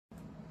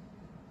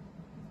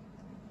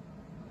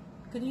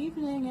Good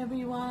evening,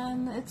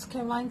 everyone. It's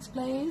Caroline's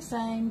Place.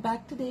 I'm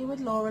back today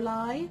with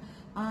Lorelei.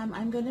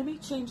 I'm going to be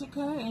changing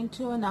her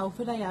into an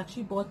outfit I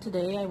actually bought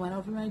today. I went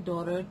out with my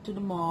daughter to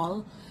the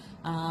mall,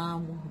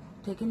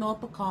 taking all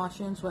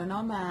precautions, wearing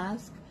our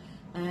mask,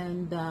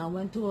 and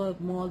went to a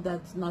mall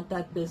that's not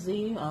that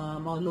busy.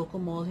 Our local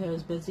mall here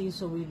is busy,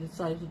 so we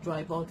decided to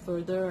drive out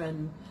further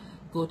and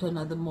go to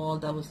another mall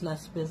that was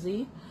less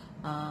busy.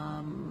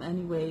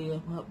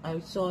 Anyway, I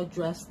saw a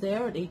dress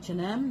there at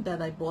H&M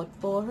that I bought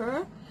for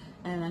her,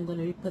 and I'm going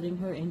to be putting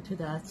her into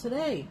that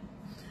today.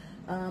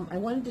 I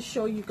wanted to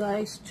show you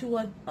guys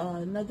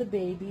another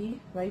baby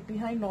right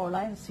behind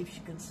Lorelei. Let's see if she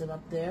can sit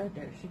up there.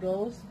 There she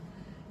goes.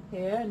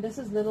 Here, and this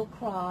is Little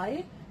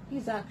Cry.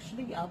 He's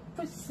actually up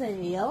for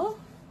sale.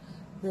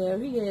 There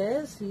he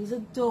is. He's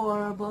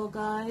adorable,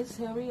 guys.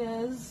 Here he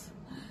is.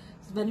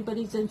 If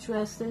anybody's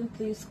interested,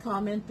 please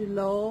comment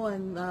below,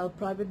 and I'll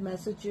private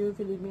message you. If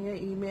you leave me an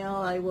email,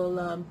 I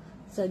will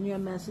send you a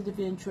message if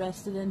you're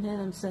interested in him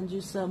and send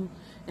you some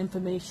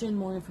information,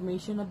 more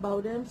information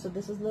about him. So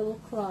this is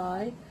Little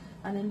Cry.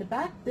 And in the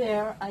back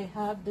there, I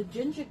have the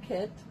Ginger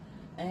Kit,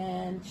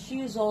 and she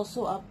is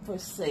also up for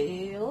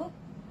sale.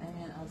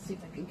 And I'll see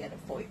if I can get it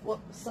for you. Whoop,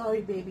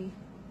 sorry, baby.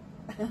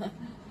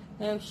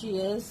 There she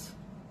is.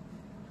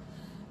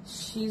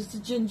 She's the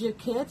Ginger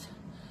Kit.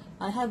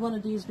 I had one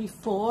of these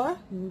before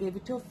and gave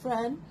it to a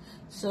friend,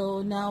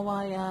 so now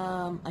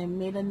I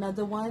made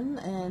another one,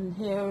 and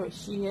here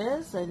she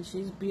is, and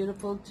she's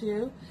beautiful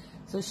too.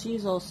 So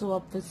she's also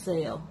up for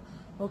sale.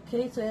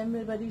 Okay, so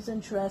everybody's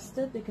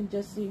interested, they can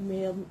just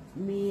email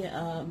me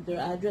their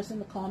address in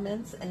the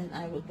comments, and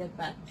I will get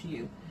back to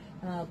you.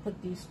 And I'll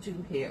put these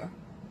two here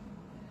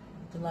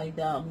to lie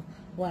down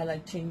while I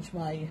change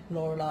my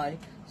Lorelei.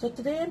 So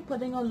today I'm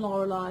putting on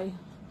Lorelei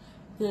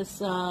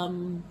this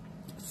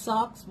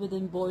socks with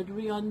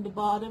embroidery on the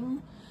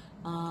bottom.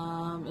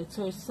 It's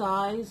her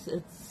size.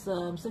 It's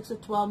 6 to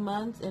 12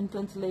 months,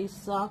 infant lace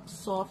socks,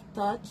 soft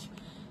touch.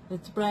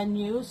 It's brand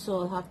new,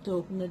 so I'll have to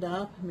open it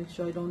up, make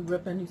sure I don't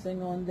rip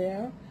anything on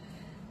there.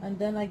 And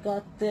then I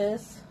got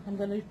this. I'm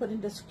going to be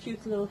putting this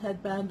cute little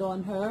headband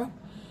on her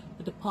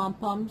with the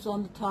pom-poms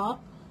on the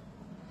top,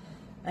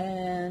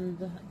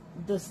 and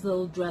this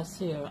little dress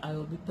here I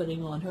will be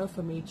putting on her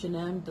from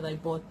H&M that I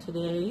bought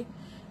today.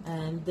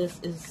 And this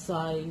is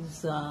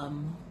size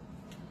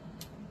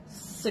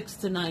 6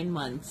 to 9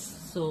 months,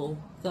 so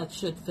that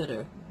should fit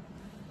her.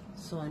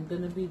 So I'm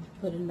going to be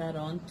putting that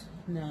on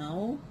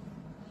now.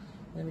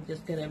 Let me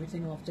just get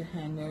everything off the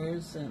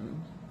hangers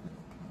and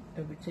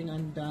everything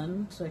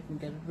undone so I can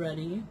get it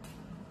ready.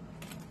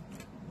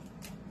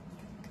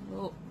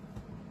 Oh.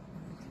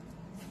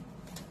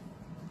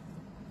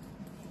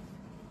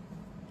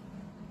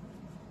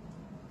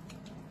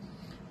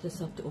 Just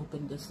have to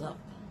open this up.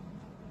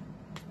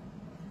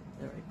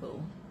 There we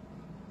go.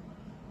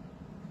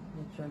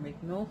 Make sure I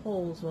make no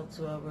holes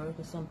whatsoever,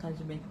 because sometimes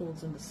you make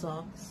holes in the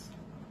socks.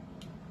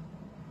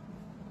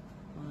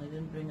 Well, I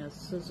didn't bring us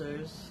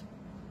scissors,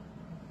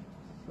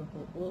 so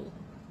it's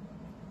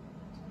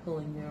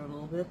pulling there a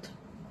little bit.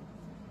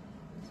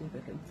 Let's see if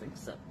I can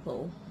fix that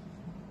pull.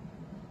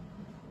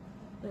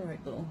 There we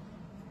go.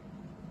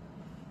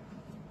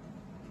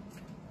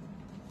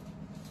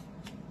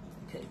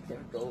 Okay, there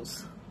it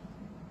goes.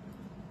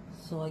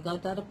 So I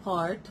got that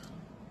apart.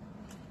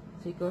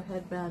 Take her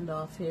headband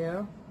off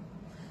here,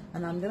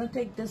 and I'm going to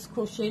take this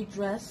crochet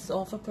dress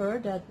off of her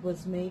that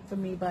was made for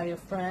me by a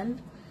friend.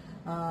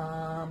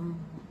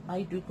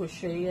 I do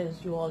crochet,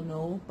 as you all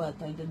know, but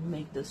I didn't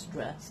make this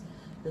dress.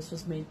 This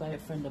was made by a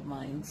friend of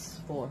mine's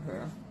for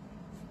her.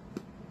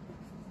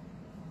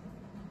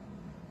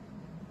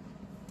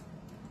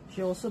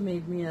 She also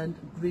made me a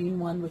green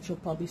one, which you'll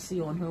probably see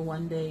on her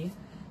one day,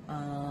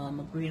 a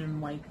green and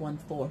white one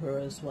for her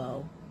as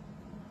well.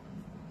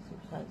 So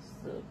it has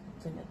the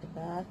thing at the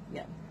back,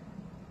 yeah.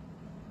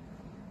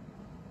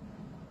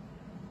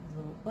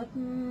 Little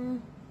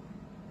button.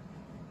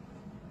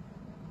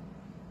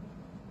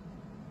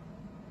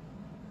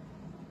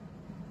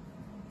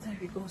 There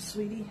you go,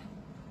 sweetie.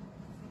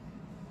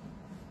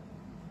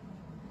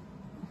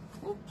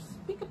 Oops,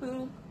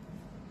 peekaboo.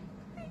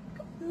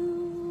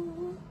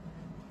 Peekaboo.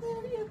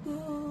 There you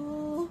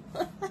go.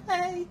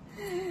 Hi.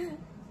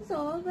 It's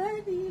all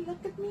ready.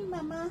 Look at me,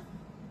 mama.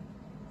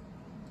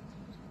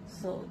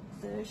 So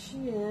there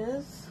she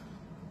is.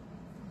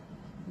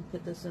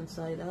 Put this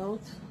inside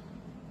out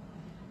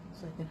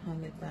so I can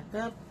hang it back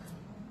up.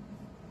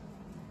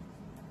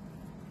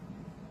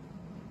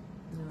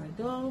 There I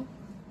go.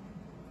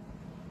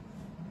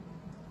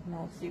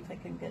 Now see if I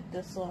can get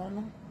this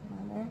on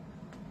her.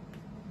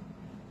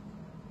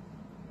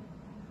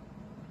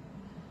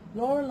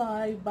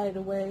 Lorelei, by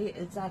the way,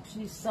 it's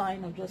actually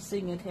signed. I'm just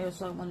seeing it here,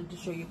 so I wanted to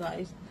show you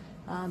guys.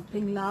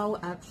 Ping Lau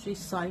actually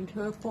signed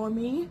her for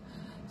me.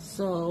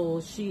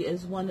 So she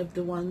is one of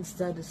the ones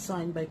that is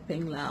signed by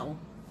Ping Lau.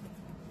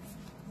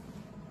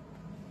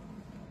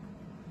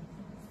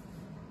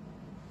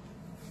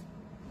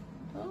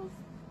 Oh.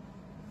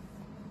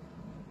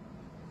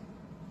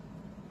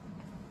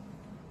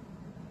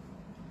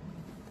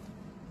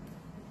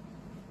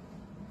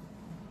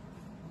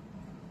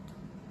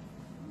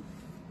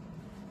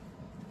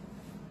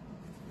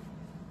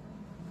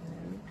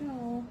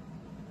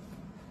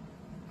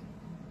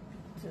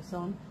 this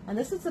on. And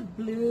this is a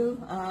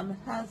blue, it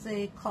has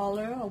a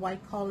collar, a white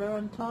collar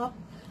on top,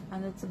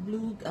 and it's a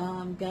blue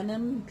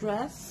denim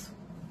dress.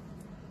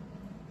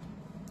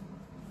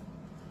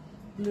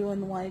 Blue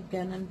and white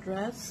denim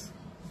dress.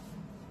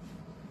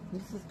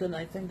 This is good.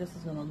 I think this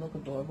is going to look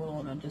adorable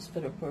and just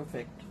fit her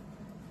perfect.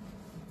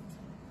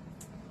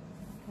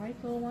 Right,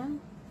 little one?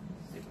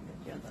 Let's see if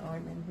we can get the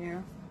arm in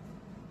here.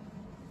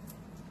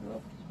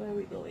 Oops, where are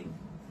we going?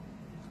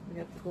 We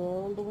have to go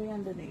all the way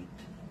underneath.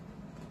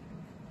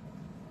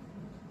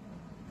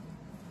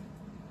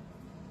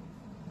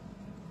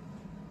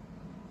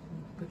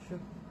 Put your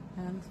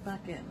hands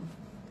back in.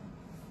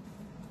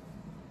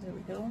 There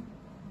we go.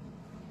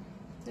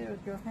 There's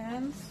your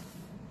hands.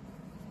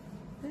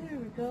 There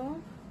we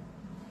go.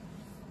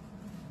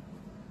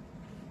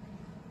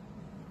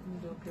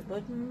 And up your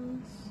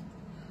buttons.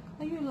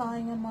 Are you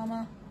lying on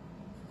Mama?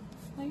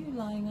 Are you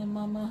lying on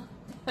Mama?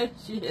 There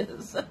she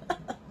is.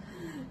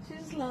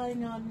 She's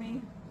lying on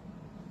me.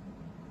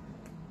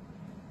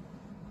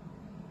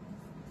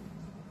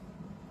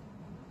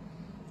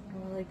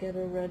 While I get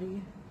her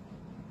ready.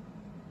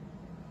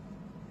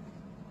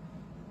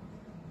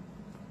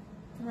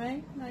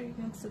 Right? Now you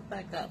can sit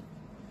back up.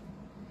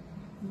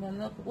 And then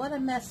look, what a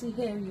messy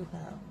hair you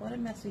have. What a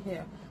messy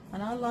hair.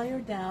 And I'll lie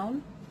her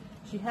down.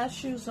 She has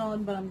shoes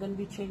on, but I'm going to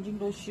be changing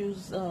those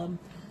shoes,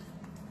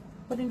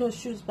 putting those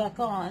shoes back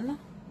on.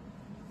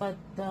 But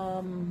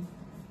when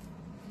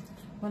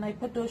I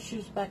put those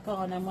shoes back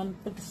on, I'm going to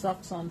put the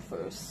socks on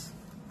first.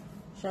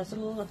 She has a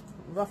little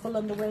ruffle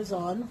underwears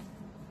on.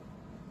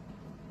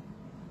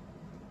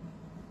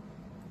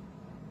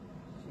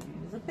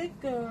 She's a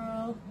big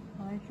girl.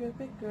 Aren't you a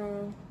big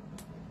girl?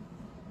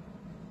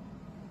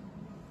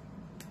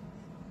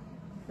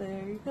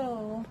 There you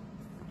go.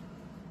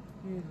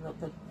 You look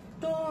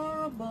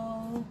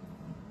adorable.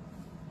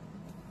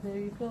 There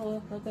you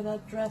go. Look at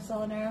that dress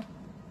on her.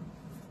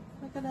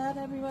 Look at that,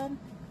 everyone.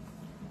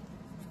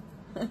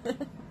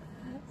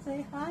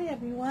 Say hi,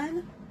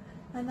 everyone.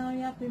 And now you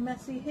have your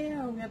messy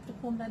hair. We have to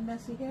comb that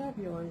messy hair of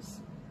yours.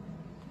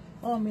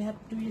 Oh, and we have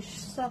to do your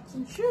socks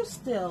and shoes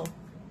still.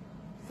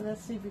 So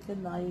let's see if we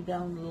can lie you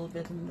down a little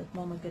bit and let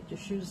Mama get your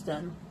shoes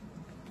done.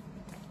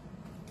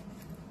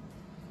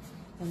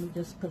 And we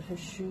just put her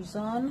shoes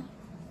on,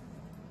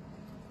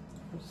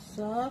 her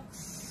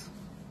socks,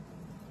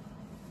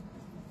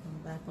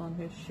 and back on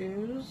her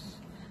shoes.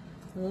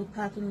 Little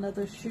patent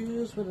leather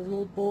shoes with a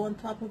little bow on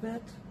top of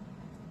it.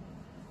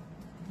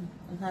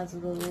 It has a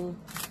little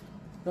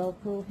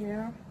Velcro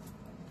here.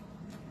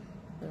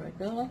 There we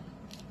go.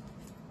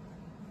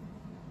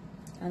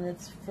 And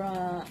it's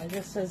from, it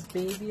just says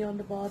baby on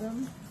the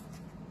bottom.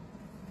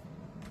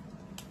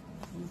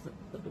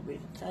 Put the way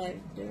to tie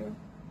it there.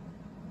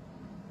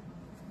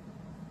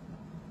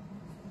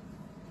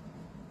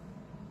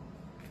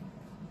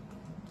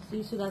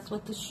 See, so that's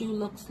what the shoe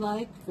looks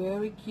like.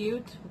 Very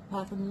cute.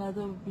 Patent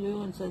leather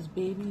blue, and says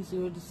baby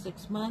 0 to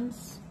 6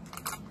 months.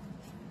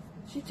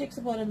 She takes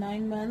about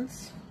 9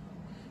 months,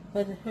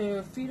 but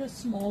her feet are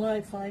smaller,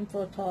 I find,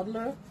 for a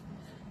toddler.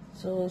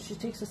 So she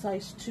takes a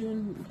size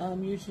 2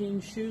 usually in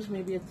shoes,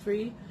 maybe a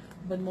 3,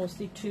 but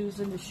mostly 2s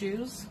in the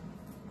shoes.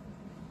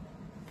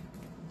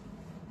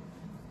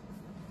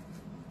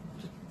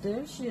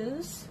 There she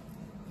is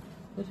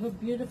with her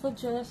beautiful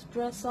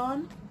dress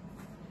on.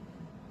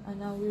 And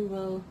now we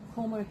will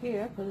comb her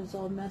hair because it's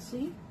all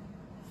messy.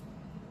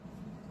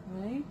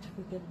 Right,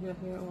 we get your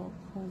hair all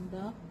combed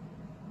up.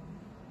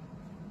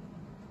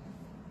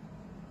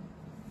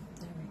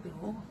 There we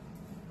go.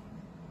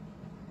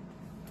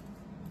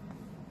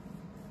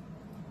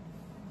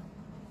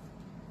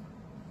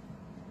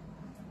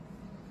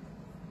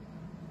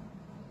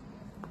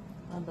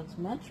 That looks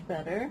much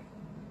better.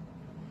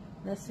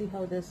 Let's see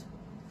how this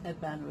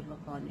headband would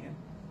look on you.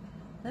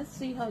 Let's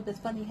see how this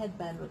funny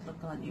headband would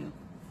look on you.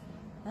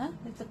 Huh?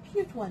 It's a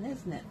cute one,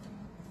 isn't it?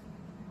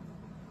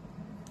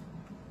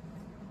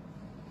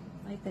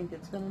 I think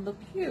it's going to look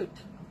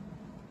cute.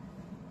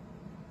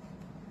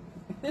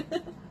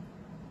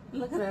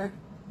 Look at her.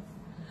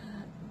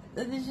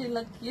 Doesn't she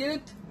look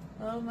cute?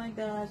 Oh my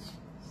gosh.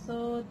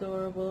 So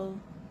adorable.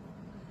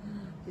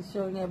 She's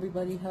showing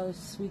everybody how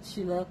sweet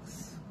she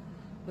looks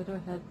with her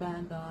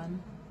headband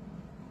on.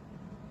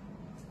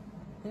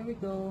 There we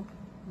go.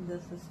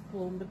 This is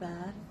combed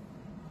back.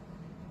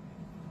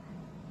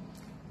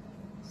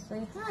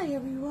 Say hi,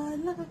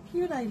 everyone. Look how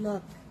cute I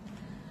look.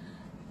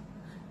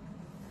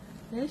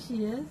 There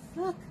she is.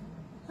 Look.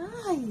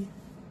 Hi.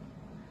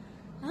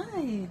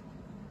 Hi.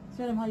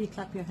 Show them how you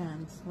clap your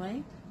hands,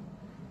 right?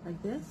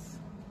 Like this.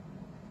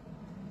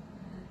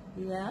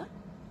 Yeah.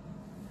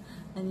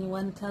 And you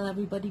want to tell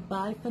everybody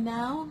bye for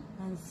now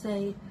and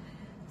say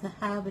to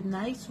have a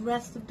nice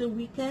rest of the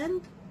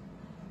weekend.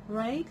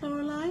 Right,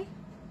 Lorelei?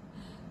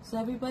 So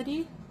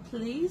everybody,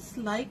 please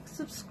like,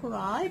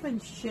 subscribe,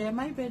 and share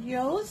my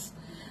videos.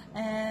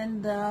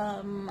 And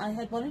I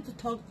had wanted to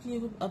talk to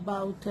you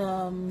about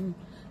the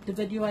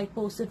video I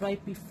posted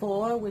right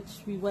before,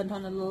 which we went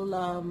on a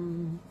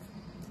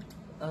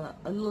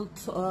little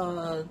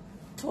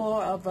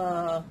tour of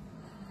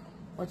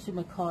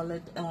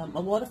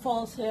a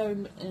waterfalls here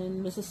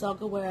in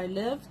Mississauga where I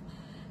live.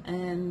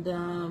 And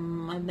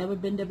I've never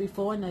been there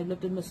before, and I've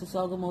lived in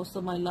Mississauga most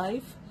of my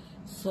life,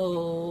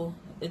 so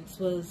it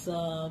was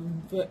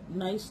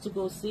nice to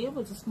go see. It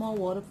was a small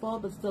waterfall,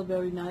 but still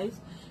very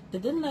nice. They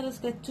didn't let us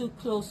get too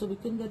close, so we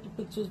couldn't get the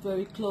pictures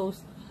very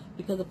close,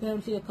 because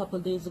apparently a couple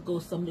of days ago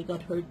somebody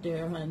got hurt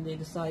there, and they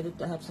decided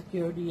to have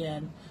security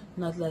and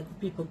not let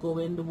people go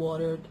in the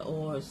water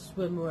or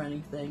swim or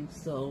anything.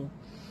 So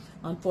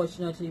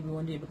unfortunately we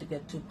weren't able to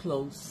get too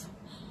close.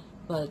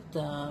 But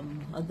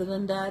other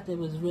than that, it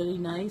was really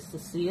nice to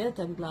see it.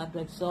 I'm glad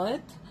I saw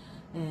it.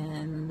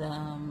 And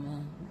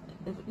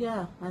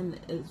yeah, and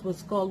it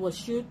was called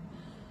Washut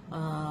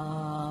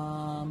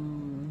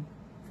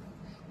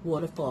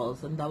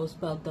Waterfalls, and that was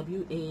spelled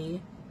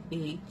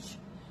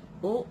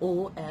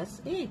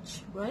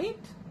WAHOOSH, right?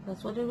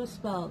 That's what it was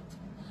spelled.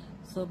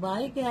 So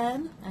bye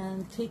again,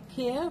 and take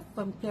care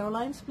from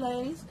Caroline's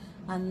Place,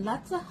 and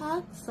lots of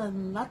hugs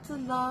and lots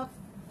of love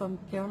from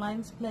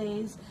Caroline's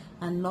Place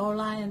and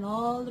Lorelei and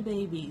all the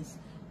babies.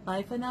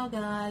 Bye for now,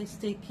 guys.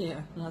 Take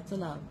care. Lots of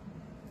love.